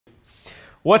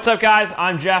What's up guys,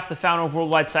 I'm Jeff, the founder of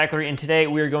Worldwide Cyclery, and today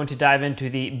we are going to dive into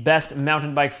the best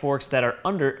mountain bike forks that are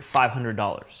under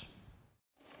 $500.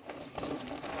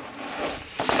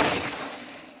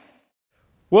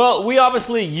 Well, we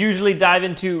obviously usually dive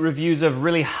into reviews of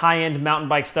really high-end mountain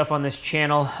bike stuff on this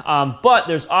channel, but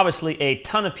there's obviously a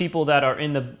ton of people that are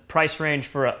in the price range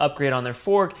for an upgrade on their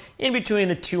fork, in between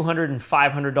the $200 and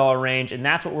 $500 range, and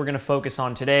that's what we're gonna focus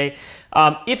on today.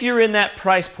 If you're in that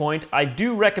price point, I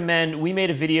do recommend, we made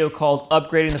a video called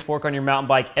Upgrading the Fork on Your Mountain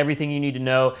Bike, Everything You Need to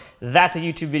Know. That's a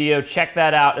YouTube video, check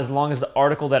that out, as long as the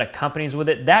article that accompanies with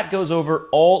it. That goes over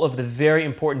all of the very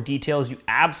important details you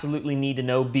absolutely need to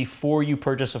know before you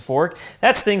purchase a fork.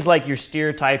 That's things like your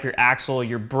steer type, your axle,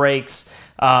 your brakes,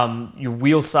 your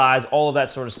wheel size, all of that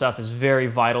sort of stuff is very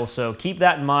vital. So keep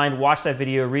that in mind, watch that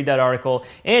video, read that article,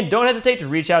 and don't hesitate to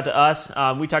reach out to us.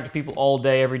 We talk to people all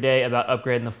day, every day about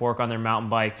upgrading the fork on their mountain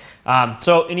bike.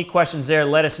 So any questions there,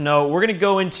 let us know. We're gonna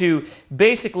go into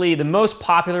basically the most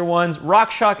popular ones.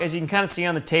 RockShox, as you can kind of see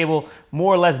on the table,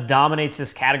 more or less dominates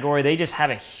this category. They just have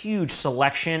a huge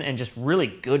selection and just really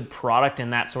good product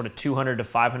in that sort of $200 to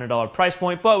 $500 price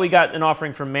point. But we got an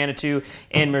offering from Manitou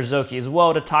and Marzocchi as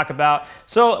well to talk about.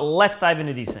 So let's dive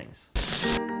into these things.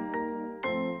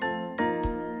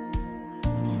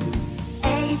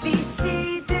 A, B,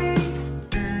 C, D,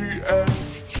 E, F.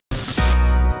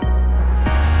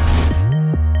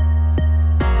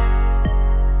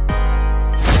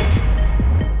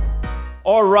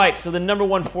 All right, so the number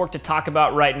one fork to talk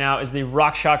about right now is the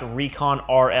RockShox Recon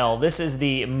RL. This is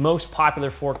the most popular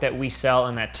fork that we sell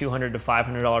in that $200 to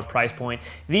 $500 price point.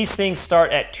 These things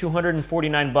start at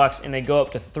 $249 and they go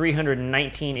up to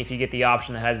 $319 if you get the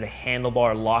option that has the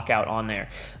handlebar lockout on there.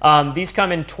 These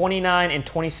come in 29 and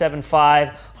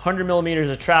 27.5, 100 millimeters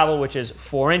of travel, which is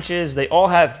 4 inches. They all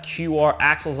have QR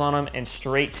axles on them and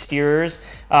straight steerers.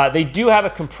 They do have a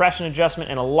compression adjustment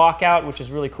and a lockout, which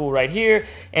is really cool right here.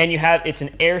 And you have, it's an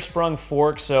air sprung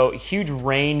fork, so huge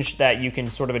range that you can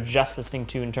sort of adjust this thing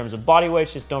to in terms of body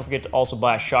weights. Just don't forget to also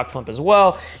buy a shock pump as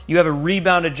well. You have a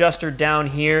rebound adjuster down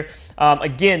here.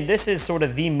 Again, this is sort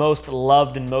of the most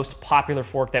loved and most popular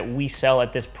fork that we sell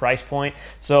at this price point.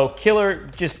 So killer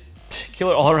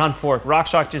all-around fork.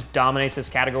 RockShox just dominates this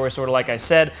category, sort of like I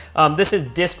said. This is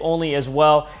disc only as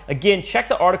well. Again, check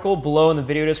the article below in the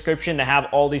video description to have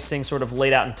all these things sort of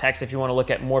laid out in text if you want to look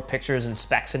at more pictures and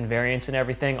specs and variants and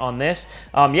everything on this.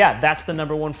 Yeah, that's the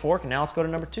number one fork. Now let's go to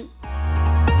number two.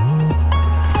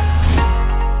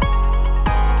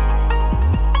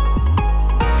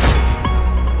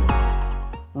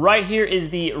 Right here is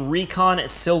the Recon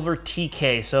Silver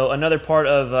TK, so another part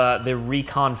of the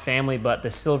Recon family, but the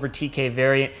Silver TK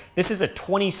variant. This is a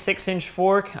 26-inch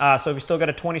fork, so if you still got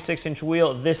a 26-inch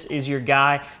wheel, this is your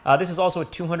guy. This is also a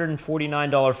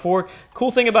 $249 fork.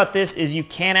 Cool thing about this is you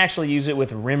can actually use it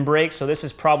with rim brakes, so this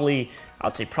is probably,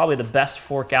 I'd say probably the best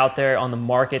fork out there on the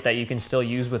market that you can still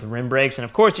use with rim brakes. And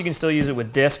of course you can still use it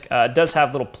with disc. It does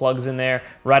have little plugs in there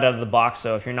right out of the box,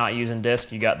 so if you're not using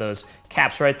disc, you got those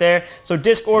caps right there. So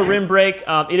disc or rim brake,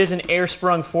 it is an air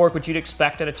sprung fork, which you'd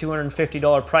expect at a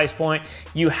 $250 price point.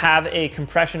 You have a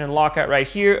compression and lockout right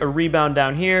here, a rebound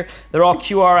down here. They're all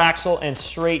QR axle and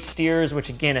straight steers, which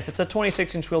again, if it's a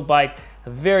 26-inch wheel bike,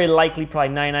 very likely,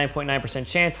 probably 99.9%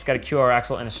 chance it's got a QR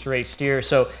axle and a straight steer.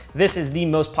 So this is the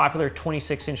most popular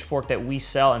 26-inch fork that we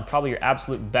sell and probably your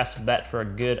absolute best bet for a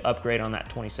good upgrade on that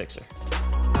 26er.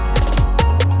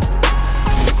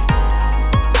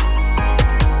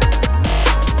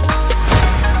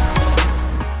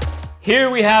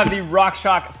 Here we have the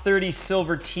RockShox 30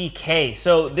 Silver TK.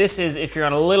 So this is, if you're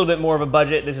on a little bit more of a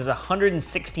budget, this is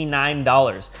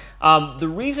 $169. The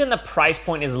reason the price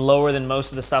point is lower than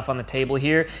most of the stuff on the table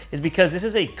here is because this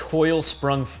is a coil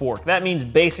sprung fork. That means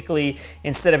basically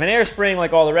instead of an air spring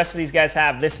like all the rest of these guys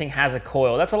have, this thing has a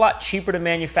coil. That's a lot cheaper to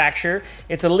manufacture.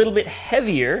 It's a little bit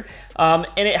heavier and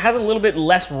it has a little bit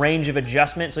less range of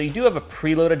adjustment. So you do have a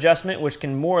preload adjustment, which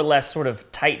can more or less sort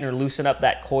of tighten or loosen up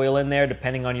that coil in there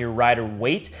depending on your rider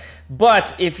weight.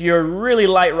 But if you're a really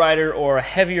light rider or a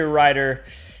heavier rider,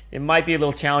 it might be a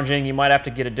little challenging. You might have to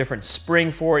get a different spring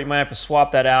for it. You might have to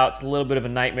swap that out. It's a little bit of a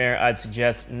nightmare. I'd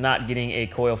suggest not getting a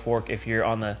coil fork if you're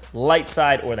on the light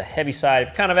side or the heavy side. If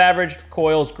you're kind of average,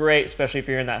 coil's great, especially if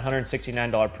you're in that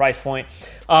 $169 price point.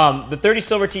 The 30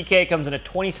 Silver TK comes in a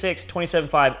 26,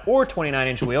 27.5, or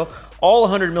 29-inch wheel, all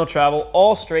 100 mil travel,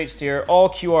 all straight steer, all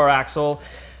QR axle.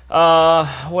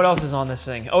 What else is on this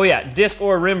thing? Oh yeah, disc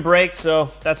or rim brake,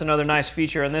 so that's another nice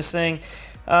feature on this thing.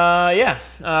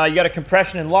 Yeah, you got a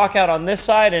compression and lockout on this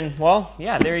side, and well,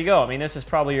 yeah, there you go. I mean, this is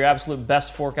probably your absolute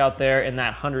best fork out there in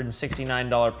that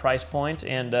 $169 price point.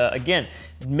 And again,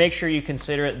 make sure you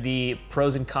consider the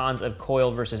pros and cons of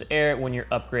coil versus air when you're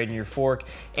upgrading your fork.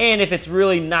 And if it's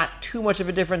really not too much of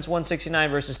a difference,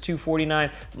 $169 versus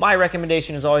 $249, my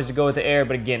recommendation is always to go with the air.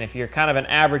 But again, if you're kind of an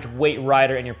average weight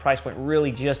rider and your price point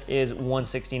really just is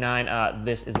 $169,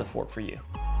 this is the fork for you.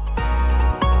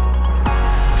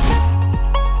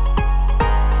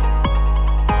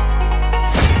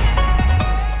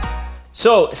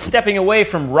 So stepping away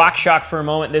from RockShox for a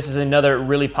moment, this is another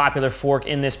really popular fork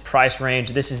in this price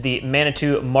range. This is the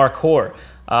Manitou Markhor.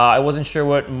 I wasn't sure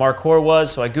what Markhor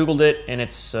was, so I Googled it, and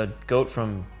it's a goat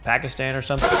from Pakistan or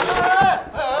something.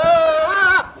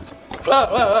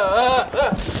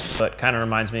 But kind of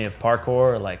reminds me of parkour,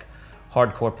 or like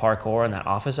hardcore parkour in that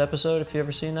Office episode, if you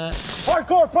ever seen that.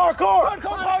 Hardcore parkour!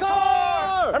 Hardcore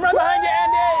parkour! I'm right behind you,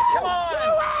 Andy! Come on! Do it!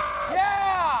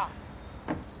 Yeah!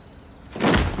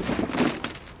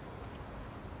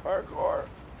 Parkour.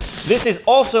 This is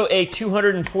also a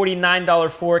 $249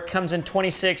 fork, comes in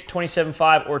 26,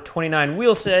 27.5, or 29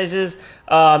 wheel sizes.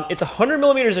 It's 100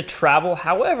 millimeters of travel.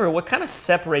 However, what kind of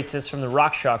separates this from the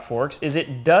RockShox forks is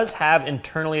it does have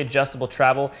internally adjustable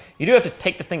travel. You do have to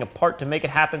take the thing apart to make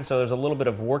it happen, so there's a little bit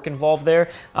of work involved there.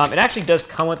 It actually does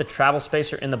come with a travel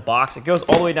spacer in the box. It goes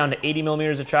all the way down to 80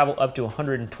 millimeters of travel up to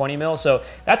 120 mil, so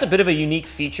that's a bit of a unique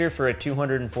feature for a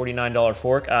 $249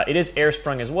 fork. It is air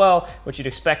sprung as well, which you'd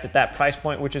expect at that price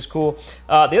point, which is cool. The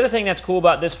other thing that's cool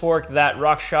about this fork that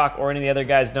RockShox or any of the other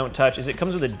guys don't touch is it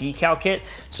comes with a decal kit.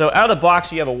 So out of the box,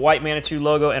 you have a white Manitou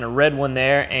logo and a red one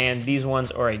there, and these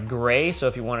ones are a gray. So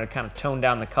if you wanted to kind of tone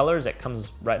down the colors, that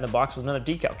comes right in the box with another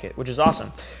decal kit, which is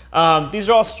awesome. These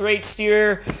are all straight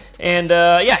steer, and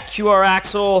yeah, QR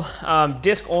axle,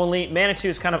 disc only. Manitou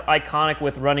is kind of iconic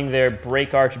with running their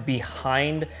brake arch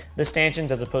behind the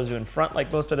stanchions as opposed to in front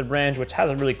like most other brands, which has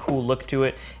a really cool look to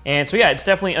it. And so yeah, it's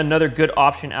definitely another good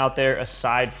option out there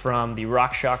aside from the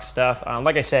RockShox stuff.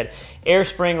 Like I said, air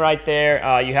spring right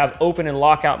there. You have open and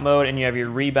lockout mode, and you have your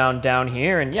rebound down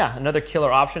here. And yeah, another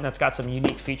killer option that's got some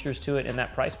unique features to it in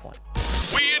that price point.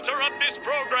 We interrupt this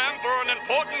program for an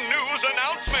important news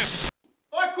announcement.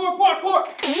 Parkour, parkour!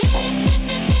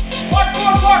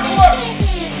 Parkour, parkour!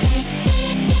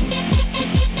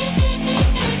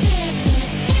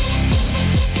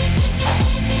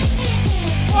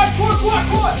 Parkour,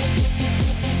 parkour!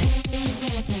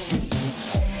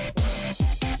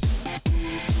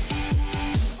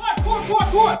 Parkour,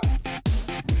 parkour!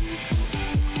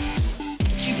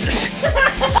 Jesus.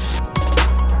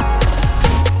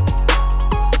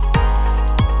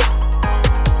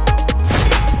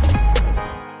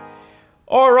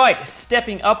 All right,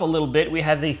 stepping up a little bit, we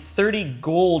have the 30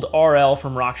 Gold RL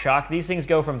from RockShox. These things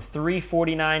go from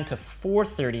 $349 to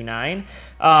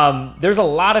 $439. There's a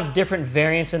lot of different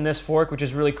variants in this fork, which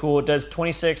is really cool. It does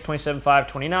 26, 27.5,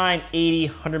 29, 80,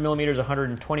 100 millimeters,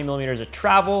 120 millimeters of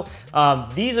travel.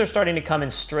 These are starting to come in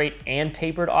straight and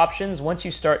tapered options. Once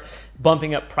you start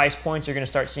bumping up price points, you're gonna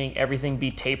start seeing everything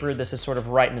be tapered. This is sort of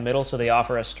right in the middle, so they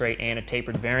offer a straight and a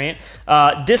tapered variant.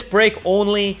 Disc brake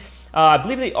only. I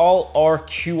believe they all are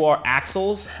QR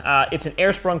axles. It's an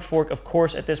air sprung fork, of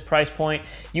course, at this price point.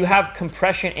 You have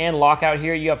compression and lockout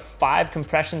here. You have 5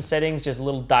 compression settings, just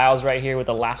little dials right here, with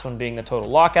the last one being the total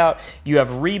lockout. You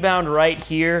have rebound right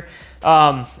here.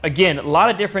 Again, a lot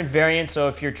of different variants, so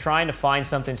if you're trying to find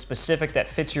something specific that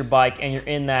fits your bike and you're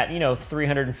in that, you know,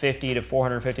 $350 to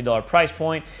 $450 price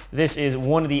point, this is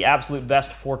one of the absolute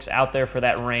best forks out there for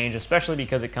that range, especially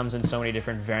because it comes in so many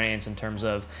different variants in terms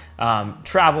of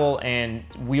travel and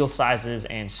wheel sizes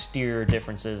and steer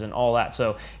differences and all that.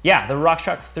 So yeah, the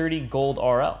RockShox 30 Gold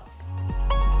RL.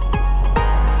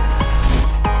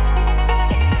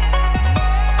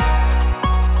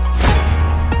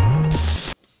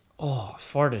 Oh,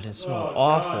 farted. It smelled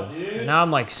awful. And now I'm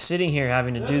like sitting here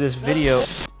having to do this video.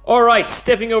 All right,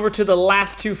 stepping over to the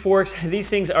last 2 forks.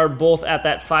 These things are both at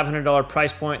that $500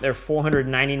 price point. They're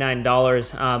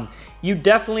 $499. You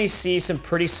definitely see some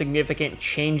pretty significant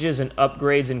changes and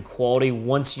upgrades in quality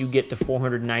once you get to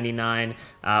 $499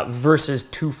 versus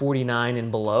 $249 and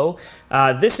below.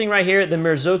 This thing right here, the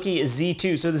Marzocchi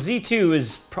Z2. So the Z2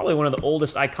 is probably one of the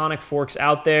oldest iconic forks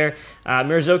out there.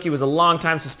 Marzocchi was a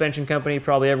longtime suspension company.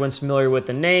 Probably everyone's familiar with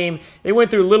the name. They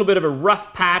went through a little bit of a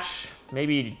rough patch,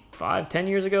 maybe 5-10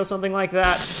 years ago, something like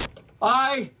that.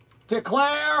 I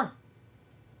declare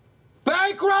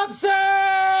bankruptcy!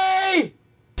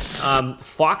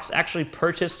 Fox actually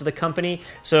purchased the company,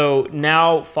 so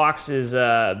now Fox is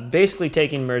basically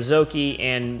taking Marzocchi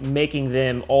and making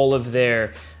them all of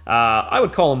their I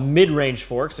would call them mid-range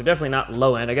forks. They're definitely not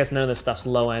low-end. I guess none of this stuff's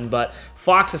low-end, but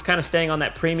Fox is kind of staying on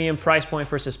that premium price point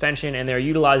for suspension, and they're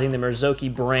utilizing the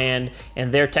Marzocchi brand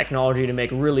and their technology to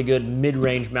make really good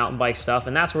mid-range mountain bike stuff,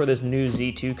 and that's where this new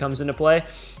Z2 comes into play.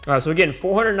 So again,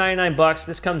 $499.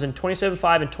 This comes in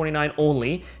 27.5 and 29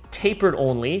 only, tapered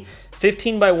only,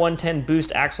 15 by 110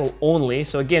 boost axle only.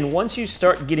 So again, once you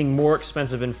start getting more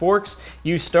expensive in forks,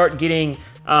 you start getting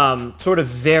sort of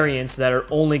variants that are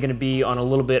only going to be on a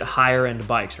little bit higher end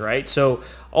bikes, right? So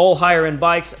all higher end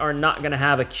bikes are not going to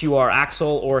have a QR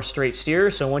axle or a straight steer.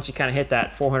 So once you kind of hit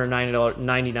that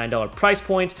 $499 price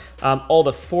point, all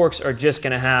the forks are just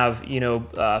going to have, you know,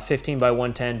 15 by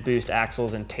 110 boost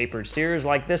axles and tapered steers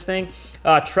like this thing.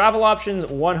 Travel options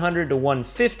 100 to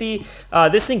 150.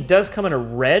 This thing does come in a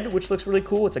red, which looks really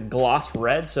cool. It's a gloss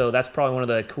red, so that's probably one of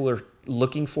the cooler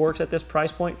looking forks at this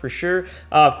price point for sure.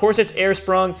 Of course, it's air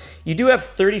sprung. You do have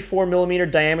 34 millimeter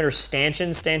diameter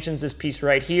stanchions. Stanchions, this piece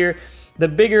right here. The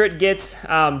bigger it gets,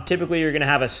 typically you're going to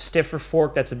have a stiffer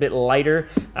fork that's a bit lighter,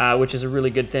 which is a really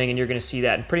good thing, and you're going to see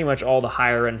that in pretty much all the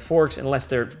higher end forks, unless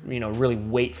they're, you know, really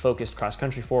weight focused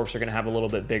cross-country forks, are going to have a little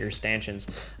bit bigger stanchions.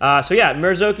 So yeah,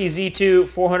 Marzocchi Z2,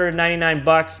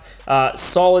 $499,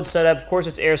 solid setup. Of course,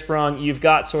 it's air sprung. You've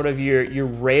got sort of your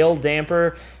rail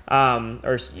damper,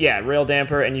 rail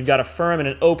damper, and you've got a firm and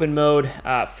an open mode.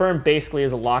 Firm basically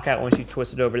is a lockout once you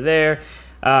twist it over there.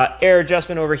 Air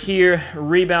adjustment over here,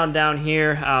 rebound down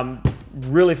here.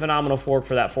 Really phenomenal fork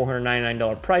for that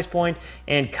 $499 price point,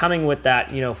 and coming with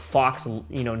that, you know, Fox,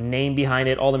 you know, name behind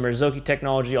it, all the Marzocchi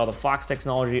technology, all the Fox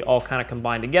technology, all kind of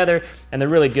combined together, and the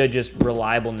really good, just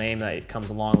reliable name that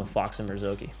comes along with Fox and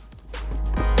Marzocchi.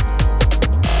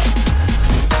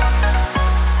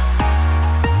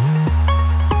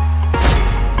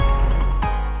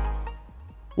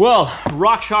 Well,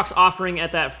 RockShox offering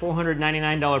at that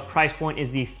 $499 price point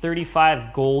is the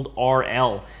 35 Gold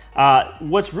RL.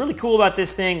 What's really cool about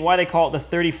this thing, why they call it the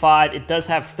 35, it does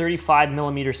have 35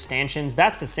 millimeter stanchions.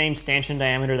 That's the same stanchion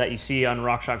diameter that you see on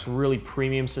RockShox really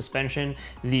premium suspension,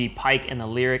 the Pike and the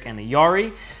Lyric and the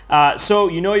Yari. So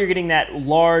you know you're getting that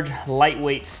large,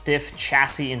 lightweight, stiff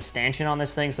chassis and stanchion on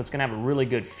this thing, so it's gonna have a really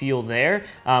good feel there,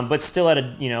 but still at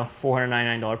a, you know,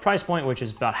 $499 price point, which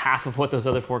is about half of what those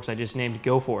other forks I just named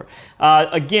go for.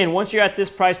 Again, once you're at this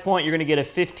price point, you're gonna get a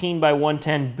 15 by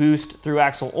 110 boost through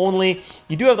axle only.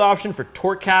 You do have the option for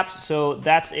torque caps, so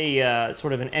that's a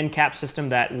sort of an end cap system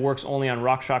that works only on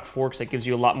RockShox forks. That gives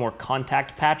you a lot more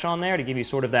contact patch on there to give you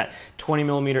sort of that 20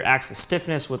 millimeter axle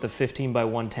stiffness with the 15 by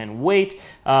 110 weight.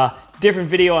 Different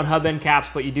video on hub end caps,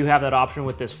 but you do have that option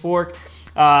with this fork.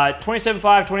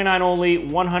 27.5, 29 only,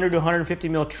 100 to 150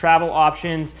 mil travel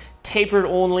options, tapered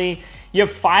only. You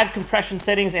have 5 compression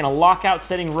settings and a lockout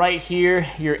setting right here.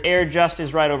 Your air adjust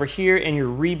is right over here, and your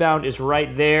rebound is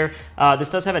right there. This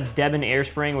does have a Debon air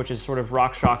spring, which is sort of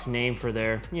RockShox's name for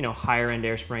their, you know, higher end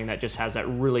air spring that just has that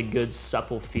really good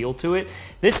supple feel to it.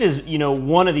 This is, you know,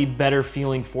 one of the better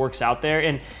feeling forks out there,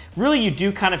 and really you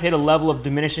do kind of hit a level of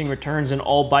diminishing returns in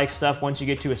all bike stuff. Once you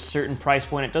get to a certain price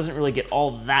point, it doesn't really get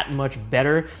all that much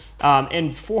better. And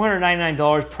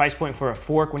 $499 price point for a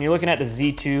fork. When you're looking at the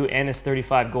Z2 and this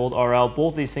 35 Gold RL,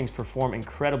 both of these things perform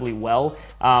incredibly well.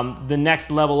 The next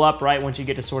level up, right, once you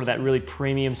get to sort of that really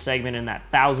premium segment in that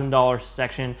 $1,000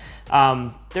 section,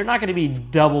 they're not going to be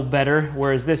double better,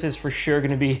 whereas this is for sure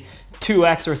going to be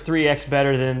 2x or 3x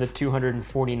better than the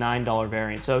 $249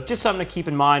 variant. So just something to keep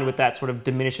in mind with that sort of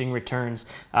diminishing returns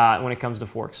when it comes to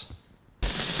forks.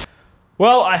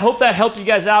 Well, I hope that helped you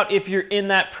guys out if you're in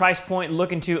that price point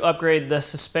looking to upgrade the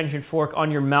suspension fork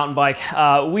on your mountain bike.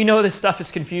 We know this stuff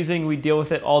is confusing. We deal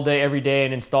with it all day, every day,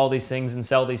 and install these things and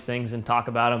sell these things and talk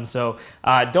about them. So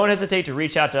don't hesitate to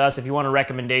reach out to us if you want a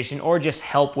recommendation or just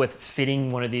help with fitting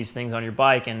one of these things on your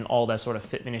bike and all that sort of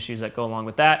fitment issues that go along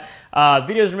with that.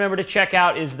 Videos, remember to check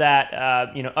out is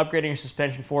that, you know, upgrading your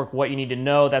suspension fork, what you need to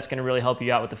know. That's going to really help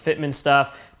you out with the fitment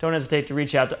stuff. Don't hesitate to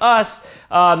reach out to us.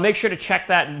 Make sure to check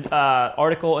that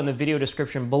article in the video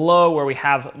description below where we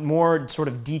have more sort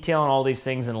of detail on all these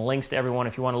things and links to everyone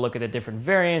if you want to look at the different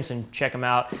variants and check them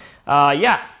out.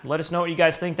 Yeah, let us know what you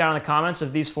guys think down in the comments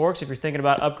of these forks if you're thinking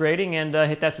about upgrading, and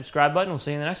hit that subscribe button. We'll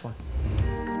see you in the next one.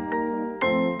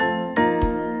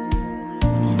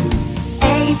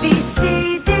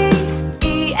 ABC